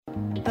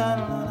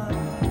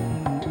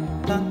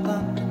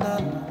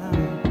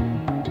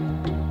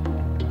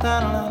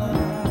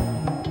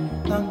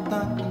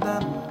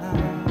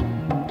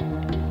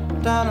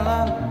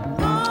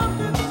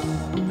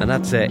And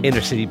that's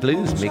Inner City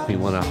Blues, Make Me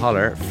Wanna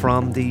Holler,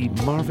 from the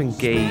Marvin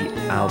Gaye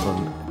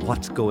album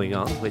What's Going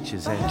On, which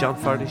is John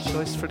Fardy's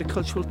choice for the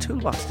Cultural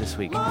Toolbox this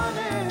week.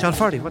 John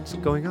Fardy, what's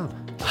going on?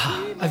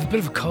 I have a bit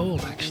of a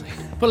cold, actually.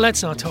 But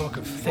let's not talk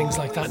of things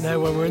like that now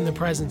when we're in the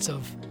presence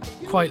of,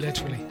 quite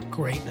literally,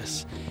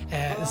 greatness.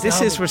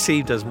 This is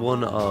received as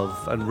one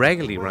of, and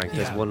regularly ranked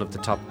as one of the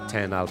top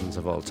 10 albums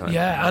of all time.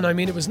 Yeah, and I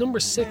mean, it was number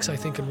 6, I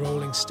think, in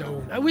Rolling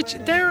Stone. Which,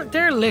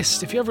 their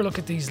list, if you ever look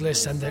at these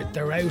lists, and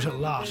they're out a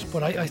lot,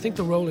 but I think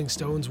the Rolling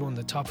Stones one,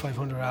 the top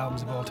 500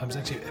 albums of all time, is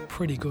actually a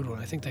pretty good one.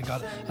 I think they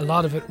got a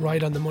lot of it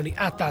right on the money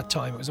at that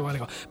time. It was a while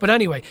ago. But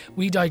anyway,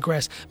 we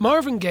digress.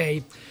 Marvin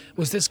Gaye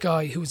was this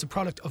guy who was a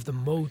product of the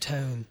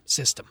Motown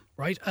system,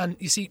 right? And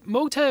you see,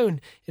 Motown,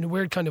 in a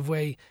weird kind of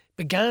way,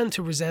 began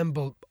to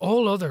resemble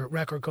all other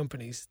record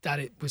companies, that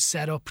it was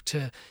set up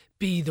to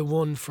be the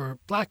one for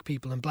black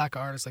people and black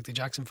artists like the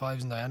Jackson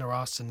 5s and Diana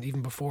Ross, and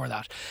even before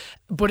that.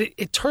 But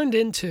it turned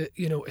into,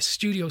 a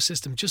studio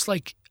system, just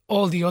like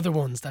all the other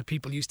ones that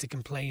people used to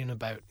complain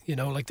about,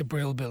 like the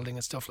Brill Building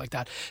and stuff like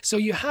that. So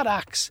you had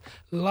acts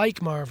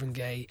like Marvin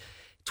Gaye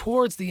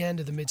towards the end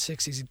of the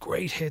mid-60s,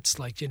 great hits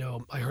like,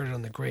 I Heard It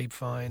on the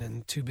Grapevine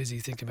and Too Busy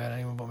Thinking About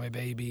Anyone But My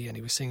Baby, and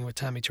he was singing with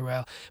Tammy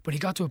Terrell. But he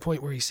got to a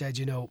point where he said,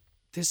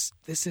 this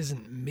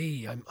isn't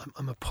me.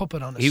 I'm a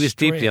puppet on a string. He was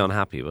deeply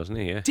unhappy, wasn't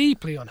he? Yeah.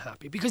 Deeply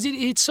unhappy, because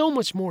he had so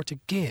much more to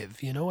give,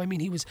 I mean,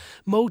 he was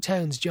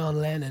Motown's John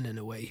Lennon in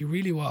a way. He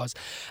really was.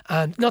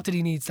 And not that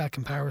he needs that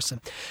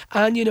comparison.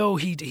 And,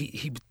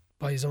 he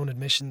by his own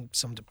admission,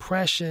 some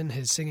depression.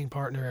 His singing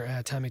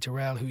partner, Tammy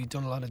Terrell, who he'd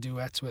done a lot of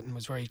duets with and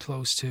was very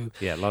close to.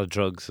 Yeah, a lot of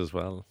drugs as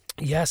well.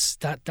 Yes,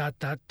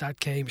 that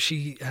came.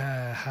 She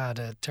had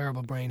a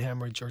terrible brain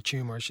hemorrhage, or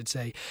tumour, I should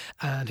say.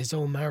 And his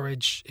own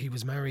marriage, he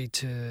was married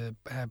to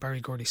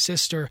Barry Gordy's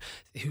sister,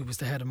 who was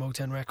the head of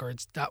Motown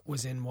Records. That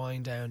was in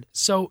wind down.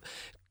 So,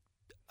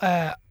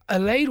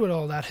 allayed with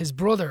all that, his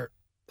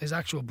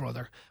actual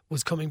brother,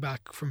 was coming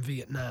back from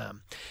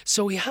Vietnam.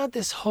 So he had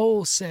this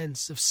whole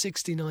sense of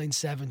 69,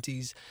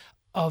 70s,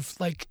 of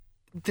like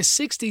the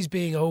 60s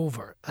being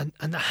over, and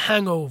the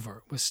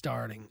hangover was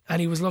starting. And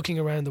he was looking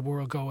around the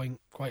world going,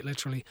 quite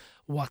literally,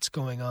 what's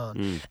going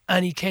on?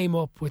 And he came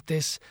up with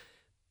this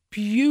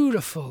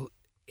beautiful,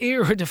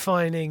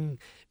 era-defining,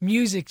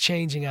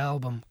 music-changing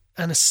album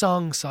and a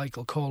song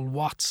cycle called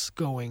What's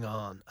Going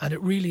On. And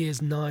it really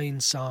is 9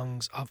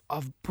 songs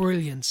of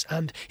brilliance.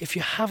 And if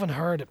you haven't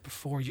heard it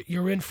before,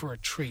 you're in for a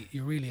treat.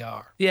 You really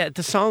are. Yeah,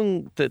 the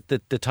song, the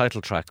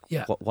title track,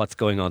 What's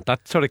Going On,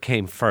 that sort of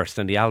came first,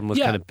 and the album was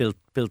kind of built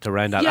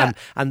around that. Yeah.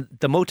 And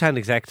the Motown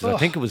executives, I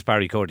think it was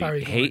Barry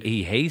Gordy,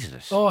 he hated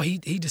it. Oh, he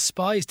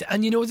despised it.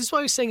 And this is what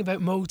I was saying about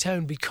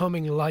Motown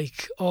becoming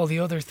like all the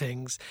other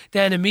things.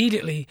 Then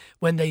immediately,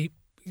 when they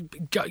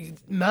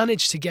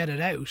managed to get it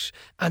out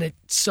and it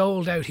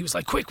sold out, he was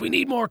like, quick, we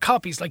need more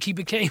copies. Like, he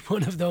became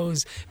one of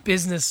those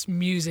business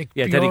music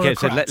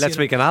bureaucrats. Said, let's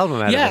make an album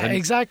out of it. Yeah,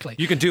 exactly.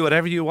 You can do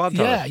whatever you want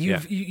on it.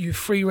 You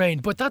free reign.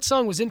 But that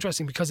song was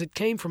interesting because it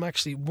came from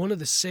actually one of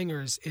the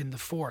singers in the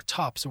Four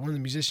Tops, or one of the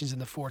musicians in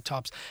the Four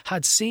Tops,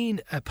 had seen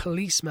a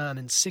policeman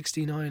in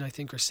 69, I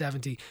think, or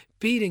 70,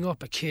 beating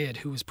up a kid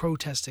who was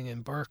protesting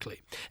in Berkeley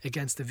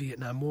against the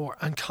Vietnam War,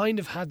 and kind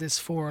of had this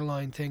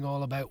 4-line thing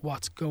all about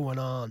what's going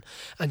on,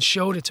 and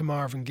showed it to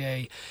Marvin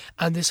Gaye,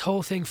 and this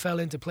whole thing fell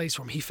into place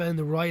for him. He found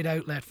the right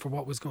outlet for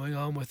what was going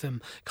on with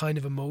him, kind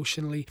of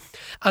emotionally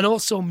and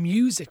also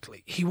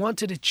musically. He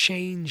wanted to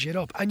change it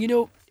up. And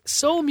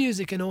soul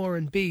music and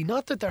R&B,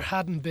 not that there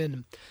hadn't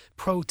been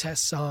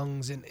protest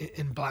songs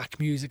in black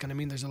music, and I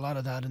mean there's a lot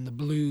of that in the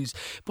blues,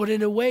 but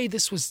in a way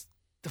this was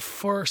the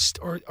first,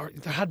 or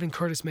there had been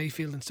Curtis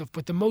Mayfield and stuff,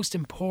 but the most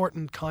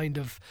important kind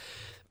of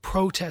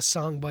protest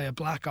song by a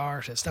black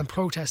artist and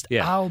protest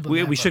album.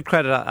 We should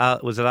credit,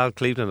 was it Al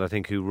Cleveland, I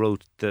think, who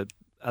wrote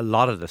a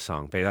lot of the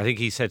song. I think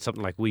he said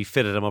something like, we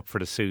fitted him up for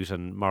the suit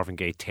and Marvin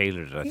Gaye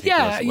tailored it, I think.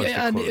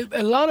 And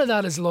a lot of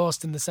that is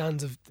lost in the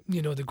sands of,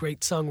 the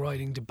great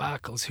songwriting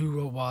debacles, who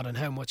wrote what and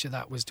how much of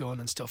that was done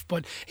and stuff.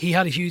 But he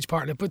had a huge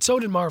part in it, but so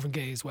did Marvin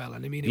Gaye as well.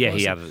 And I mean,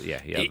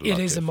 it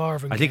is a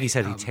Marvin Gaye. I think he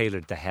said he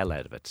tailored the hell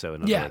out of it. So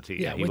in other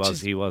words,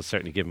 he was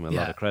certainly giving him a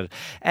lot of credit.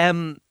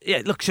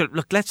 Look,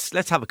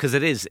 let's have it, because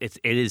it is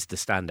the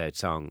standout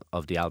song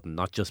of the album,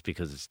 not just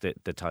because it's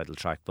the title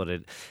track, but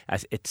it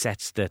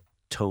sets the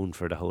tone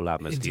for the whole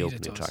album as the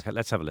opening track.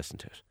 Let's have a listen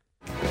to it.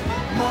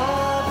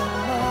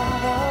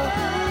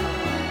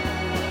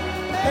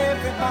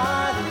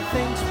 Everybody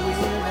thinks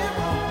we're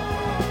wrong.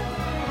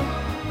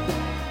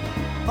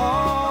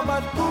 Oh,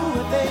 but who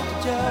are they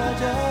to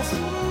judge us?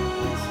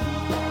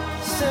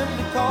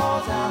 Simply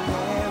cause our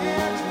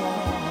hair is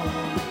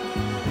long.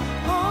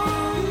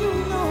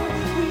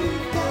 Oh,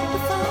 we've got to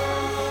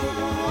find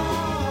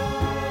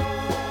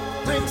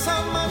bring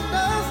some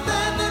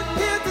understanding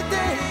here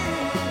today.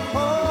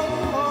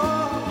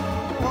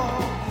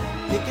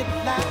 Pick it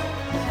like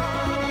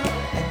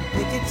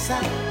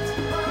sight.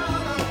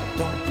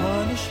 Don't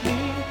punish me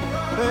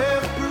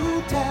with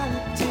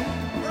brutality.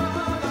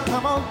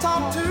 Come on,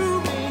 talk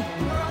to me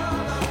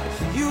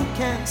so you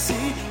can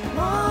see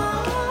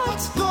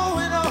what's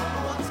going on.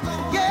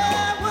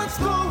 Yeah, what's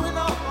going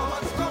on?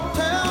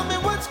 Tell me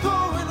what's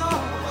going on.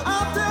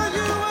 I'll tell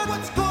you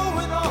what's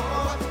going on.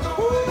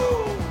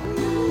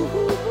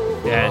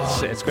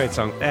 Yeah, it's a great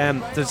song.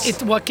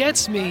 What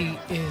gets me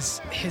is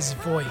his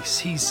voice.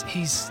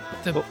 He's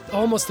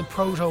almost the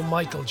proto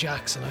Michael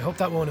Jackson. I hope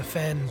that won't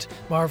offend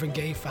Marvin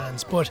Gaye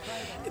fans, but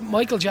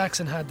Michael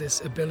Jackson had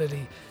this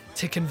ability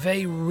to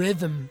convey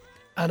rhythm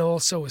and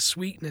also a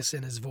sweetness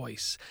in his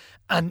voice.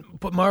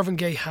 But Marvin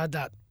Gaye had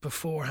that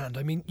beforehand.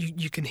 I mean,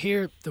 you can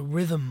hear the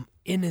rhythm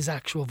in his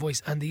actual voice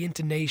and the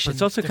intonation. But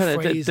it's also kind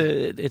of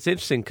phrasing. it's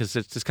interesting because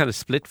it's just kind of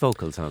split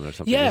vocals on or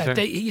something. Yeah,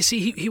 you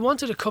see, he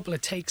wanted a couple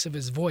of takes of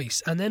his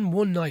voice, and then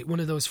one night,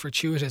 one of those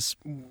fortuitous,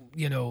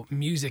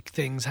 music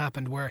things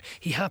happened where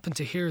he happened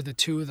to hear the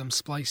two of them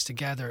spliced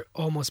together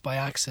almost by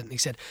accident. He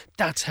said,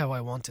 "That's how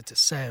I want it to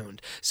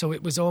sound." So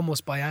it was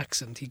almost by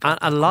accident.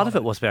 A lot of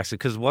it was by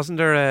accident because isn't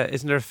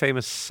there a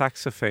famous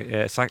saxophone?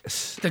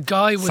 The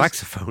guy was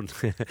saxophone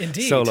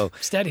indeed solo.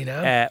 Steady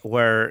now.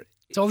 Where.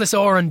 It's all this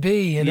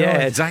R&B,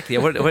 Yeah, exactly.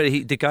 where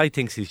the guy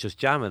thinks he's just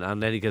jamming,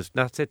 and then he goes,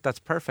 "That's it, that's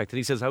perfect." And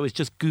he says, "I was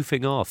just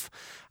goofing off."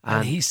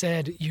 And he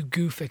said, "You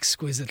goof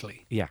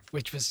exquisitely." Yeah.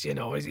 Which was,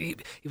 he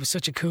was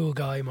such a cool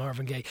guy,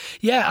 Marvin Gaye.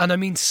 Yeah, and I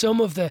mean,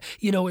 some of the,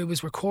 it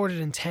was recorded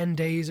in 10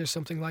 days or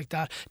something like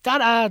that.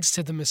 That adds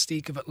to the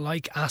mystique of it,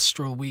 like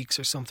Astral Weeks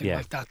or something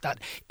like that. That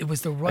it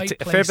was the right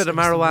place. A fair bit of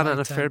marijuana and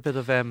a fair bit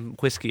of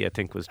whiskey, I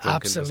think, was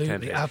drunk in those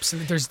 10 days.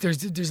 Absolutely.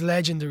 There's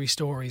legendary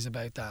stories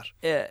about that.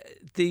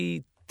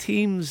 The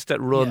themes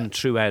that run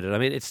throughout it. I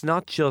mean, it's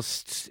not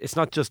just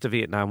the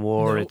Vietnam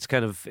War. No. It's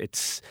kind of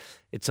it's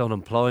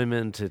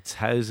unemployment, it's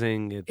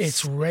housing,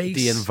 it's race,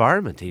 the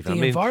environment. Even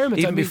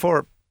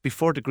before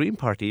the Green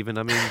Party. Even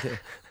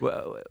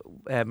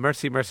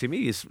Mercy Mercy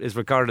Me is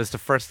regarded as the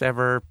first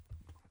ever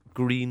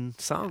green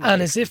song.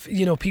 And as if,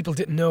 people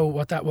didn't know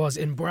what that was,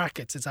 in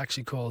brackets, it's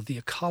actually called The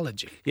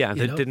Ecology. Yeah,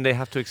 didn't they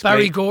have to explain?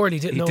 Barry Gordy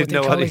didn't know what The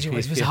Ecology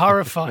was. He was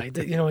horrified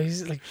that,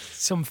 he's like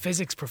some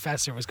physics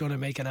professor was going to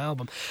make an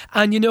album.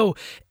 And,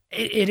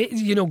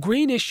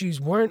 green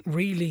issues weren't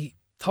really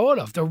thought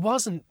of. There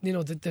wasn't,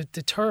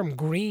 the term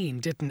green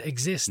didn't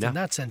exist in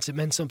that sense. It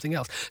meant something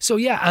else. So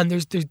yeah, and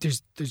there's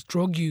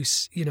drug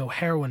use,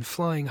 heroin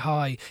flying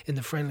high in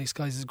the Friendly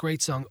Skies is a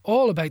great song,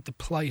 all about the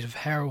plight of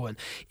heroin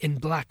in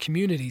black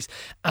communities.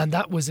 And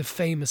that was a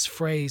famous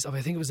phrase of,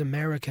 I think it was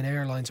American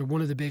Airlines or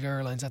one of the big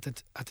airlines at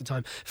the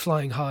time,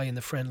 flying high in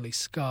the friendly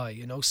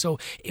sky, So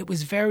it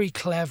was very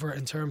clever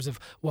in terms of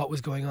what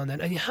was going on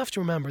then. And you have to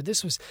remember,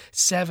 this was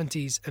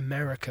 70s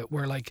America,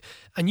 where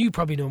and you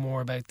probably know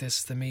more about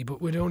this than me, but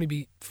would only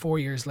be 4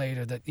 years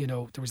later that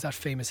there was that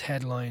famous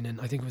headline, and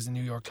I think it was the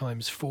New York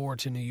Times, 4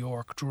 to New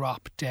York,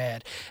 drop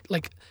dead.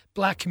 Like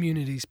black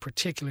communities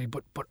particularly,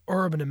 but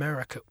urban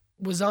America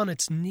was on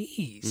its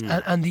knees,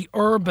 and the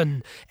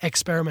urban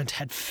experiment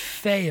had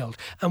failed.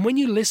 And when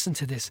you listen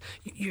to this,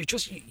 you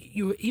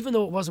even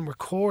though it wasn't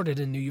recorded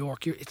in New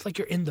York, it's like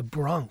you're in the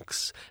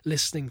Bronx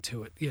listening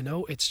to it.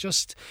 It's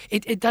just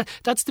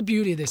that's the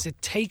beauty of this.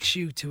 It takes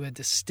you to a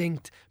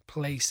distinct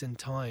place in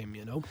time.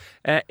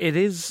 It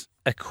is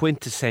a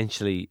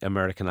quintessentially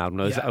American album.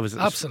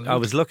 Absolutely. I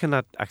was looking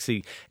at,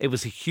 actually, it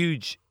was a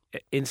huge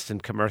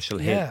instant commercial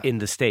hit in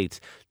the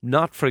States,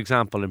 not, for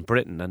example, in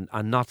Britain,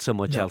 and not so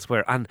much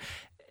elsewhere. And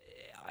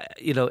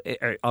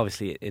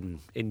obviously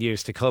in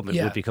years to come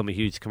it would become a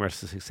huge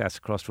commercial success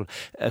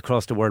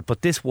across the world,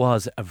 but this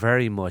was a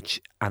very much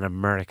an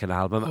American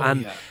album.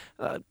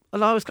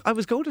 I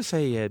was going to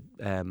say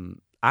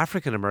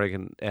African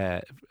American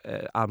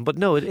album, but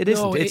no, it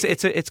isn't.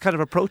 It's kind of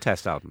a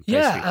protest album.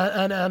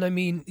 Yeah, and I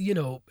mean,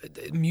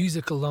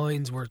 musical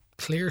lines were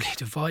clearly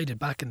divided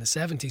back in the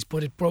 70s,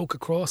 but it broke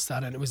across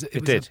that, and it was a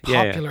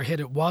popular hit.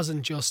 It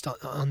wasn't just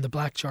on the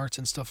black charts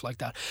and stuff like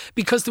that,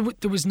 because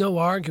there was no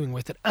arguing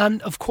with it.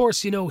 And of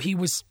course, he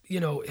was,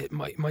 it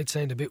might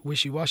sound a bit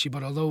wishy-washy,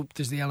 but although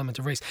there's the element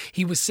of race,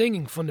 he was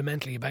singing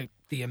fundamentally about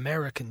the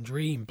American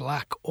dream,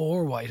 black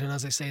or white. And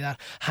as I say, that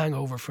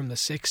hangover from the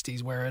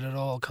 60s where it had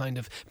all kind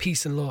of,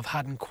 peace and love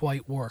hadn't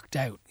quite worked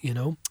out,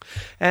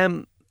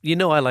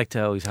 I like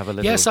to always have a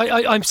little. Yes,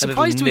 I'm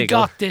surprised we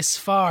got this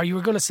far. You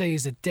were going to say,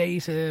 is it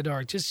dated,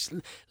 or just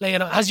lay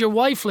it on? Has your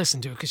wife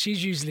listened to it? Because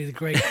she's usually the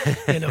great,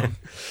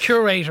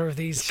 curator of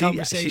these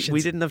conversations.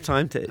 We didn't have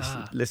time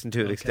to listen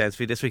to it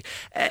extensively this week.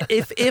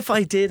 If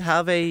I did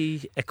have a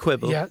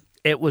quibble,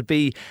 it would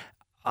be,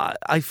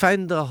 I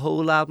found the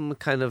whole album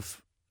kind of,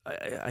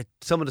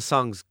 some of the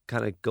songs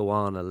kind of go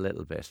on a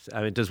little bit.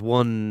 I mean, there's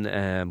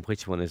one,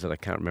 which one is it? I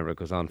can't remember. It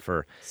goes on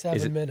for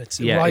 7 minutes.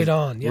 Yeah, Right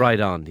On. Yeah. Right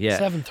On, yeah.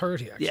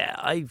 7:30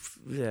 actually.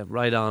 Yeah,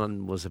 Right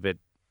On was a bit,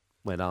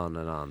 went on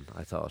and on,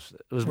 I thought.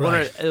 It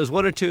was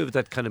one or two of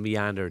that kind of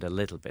meandered a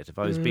little bit, if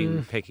I was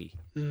being picky.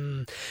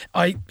 I'm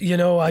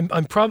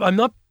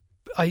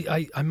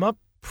not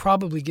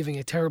probably giving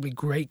a terribly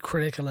great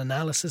critical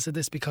analysis of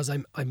this because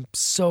I'm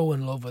so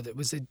in love with it. It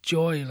was a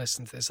joy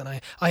listening to this, and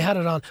I had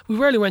it on. We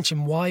rarely mention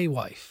my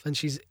wife, and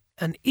she's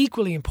an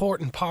equally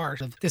important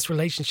part of this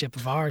relationship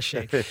of ours,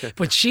 Shane.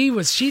 But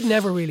she'd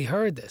never really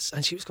heard this,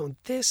 and she was going,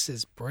 this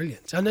is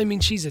brilliant. And I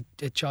mean, she's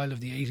a child of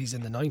the 80s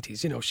and the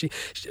 90s, you know, she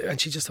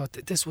just thought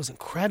that this was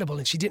incredible,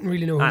 and she didn't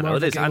really know who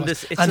Marvin Gaye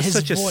was. It's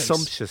such a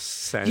sumptuous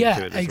sound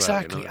to it as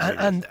exactly. Well,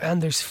 you know,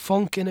 and there's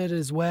funk in it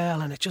as well,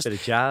 and it just... Bit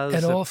of jazz.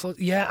 It also,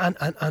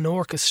 and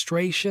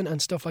orchestration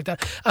and stuff like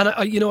that. And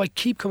I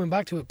keep coming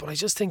back to it, but I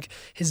just think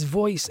his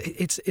voice,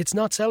 it's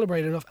not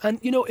celebrated enough. And,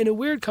 you know, in a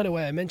weird kind of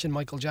way, I mentioned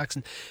Michael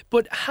Jackson,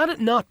 but had it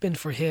not been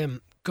for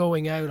him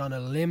going out on a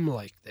limb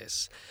like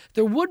this,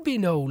 there would be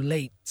no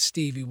late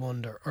Stevie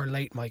Wonder or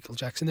late Michael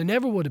Jackson. There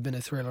never would have been a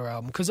Thriller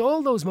album, because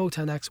all those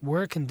Motown acts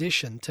were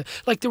conditioned to,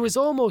 like, there was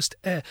almost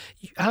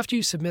after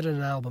you submitted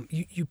an album,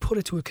 you put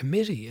it to a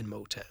committee in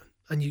Motown,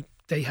 and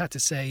they had to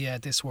say, yeah,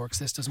 this works,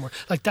 this doesn't work.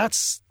 Like,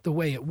 that's the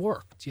way it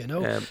worked, you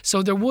know.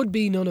 So there would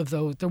be none of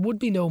those. There would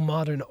be no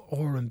modern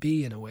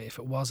R&B in a way if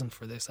it wasn't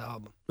for this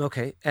album.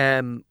 Okay.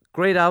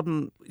 Great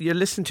album. You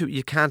listen to it,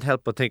 you can't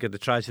help but think of the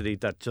tragedy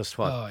that just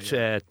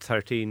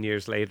 13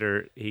 years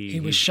later he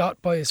was shot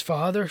by his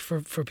father,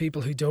 for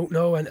people who don't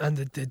know, and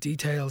the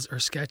details are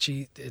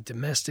sketchy. The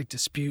domestic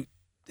dispute,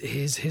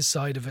 his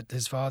side of it,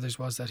 his father's,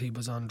 was that he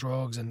was on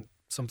drugs and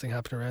something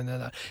happened around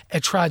that.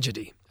 A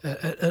tragedy.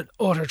 An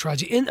utter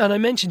tragedy. And I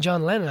mentioned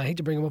John Lennon, I hate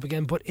to bring him up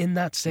again, but in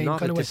that same not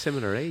kind of way. Not at a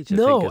similar age, I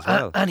think, as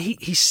well. And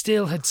he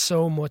still had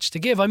so much to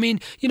give. I mean,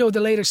 you know,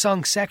 the later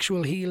song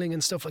Sexual Healing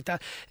and stuff like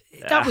that,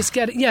 that was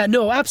getting... Yeah,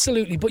 no,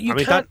 absolutely. But you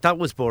can't... that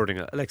was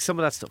bordering... Like, some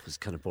of that stuff was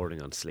kind of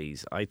bordering on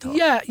sleaze, I thought.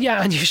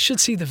 Yeah, and you should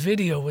see the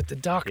video with the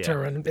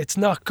doctor, and it's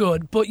not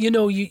good. But, you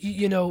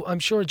know, I'm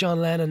sure John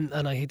Lennon,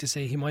 and I hate to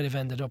say, he might have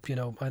ended up, you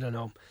know, I don't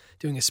know,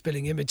 doing a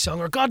Spilling Image song,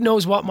 or God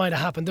knows what might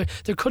have happened.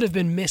 There could have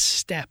been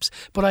missteps,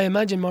 but I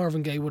imagine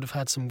Marvin Gaye would have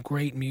had some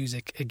great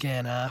music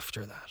again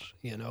after that,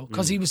 you know,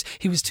 because he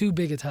was too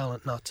big a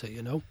talent not to,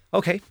 you know.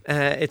 Okay,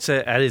 it is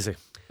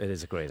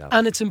a great album,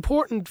 and it's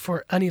important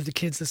for any of the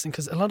kids listening,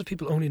 because a lot of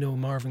people only know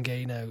Marvin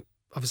Gaye now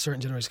of a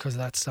certain generation because of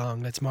that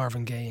song, Let's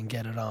Marvin Gaye and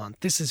Get It On.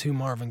 This is who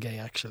Marvin Gaye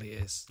actually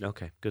is.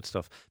 Okay, good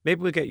stuff.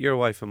 Maybe we'll get your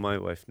wife and my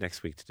wife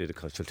next week to do the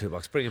Cultural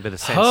Toolbox. Bring a bit of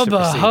sense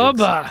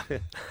Hubba.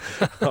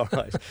 All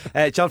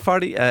right. John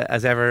Fardy,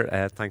 as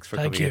ever, thanks for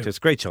coming in. It's a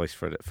great choice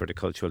for the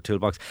Cultural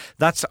Toolbox.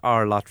 That's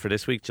our lot for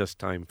this week. Just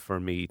time for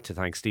me to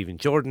thank Stephen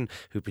Jordan,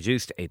 who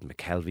produced, Aidan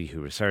McKelvey,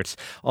 who researched.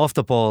 Off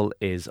the Ball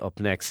is up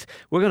next.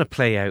 We're going to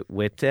play out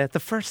with the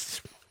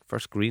first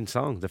green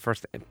song, the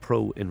first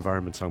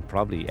pro-environment song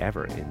probably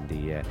ever in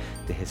the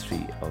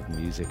history of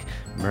music.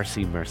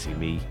 Mercy, Mercy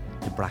Me,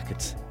 in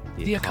brackets,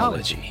 the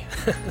ecology.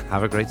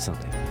 Have a great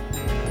Sunday.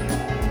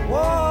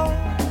 Whoa,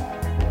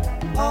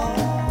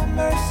 oh,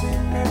 mercy,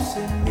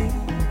 mercy me.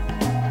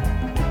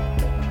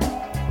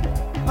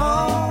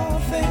 All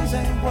things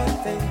ain't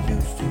what they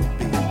used to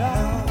be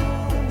now.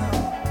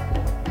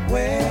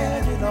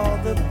 Where did all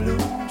the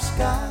blue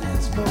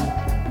skies go?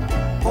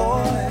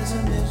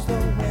 Poison is the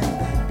wind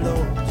that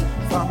blows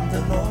from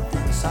the north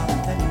and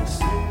south and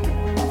east.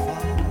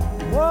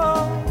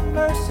 Whoa,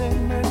 mercy,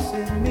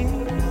 mercy me.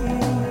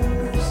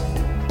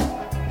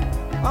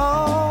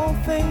 All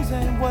things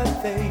ain't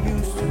what they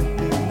used to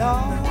be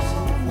now.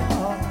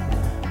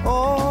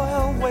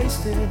 Oil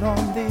wasted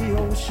on the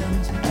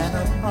oceans and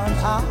upon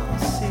our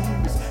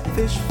seas,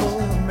 fish full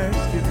of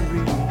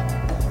mercury.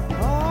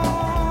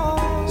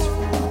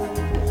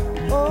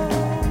 Oh,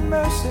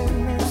 mercy,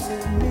 mercy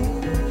me.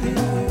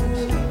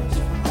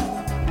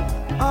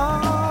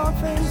 All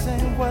things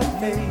ain't what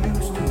they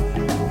used to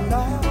be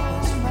now.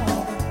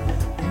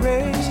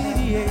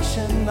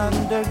 Radiation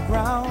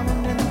underground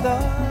and in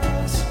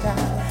the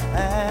sky.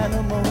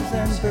 Animals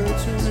and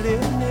birds who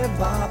live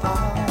nearby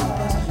our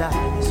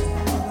lives.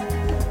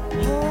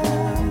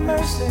 Oh,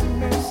 mercy,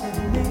 mercy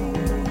me.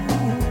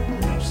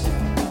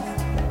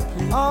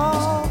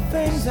 All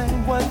things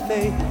ain't what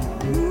they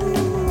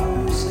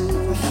used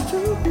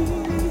to be.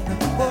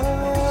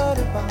 What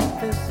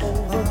about this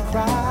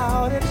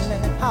overcrowded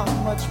land? How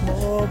much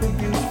more will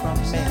you from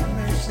men?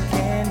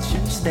 Can't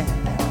you stand